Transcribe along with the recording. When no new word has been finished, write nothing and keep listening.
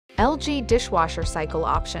LG Dishwasher Cycle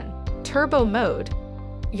Option. Turbo Mode.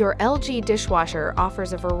 Your LG dishwasher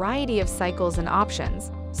offers a variety of cycles and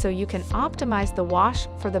options, so you can optimize the wash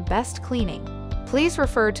for the best cleaning. Please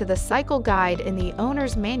refer to the cycle guide in the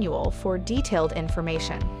owner's manual for detailed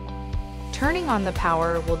information. Turning on the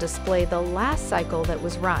power will display the last cycle that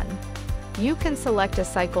was run. You can select a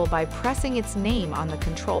cycle by pressing its name on the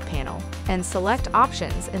control panel and select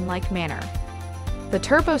options in like manner. The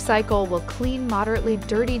turbo cycle will clean moderately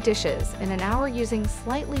dirty dishes in an hour using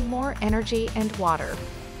slightly more energy and water.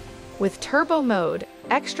 With turbo mode,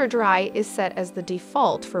 extra dry is set as the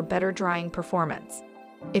default for better drying performance.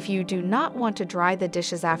 If you do not want to dry the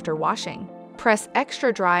dishes after washing, press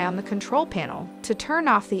extra dry on the control panel to turn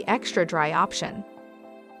off the extra dry option.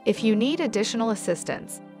 If you need additional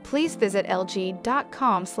assistance, please visit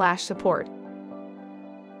lg.com/support.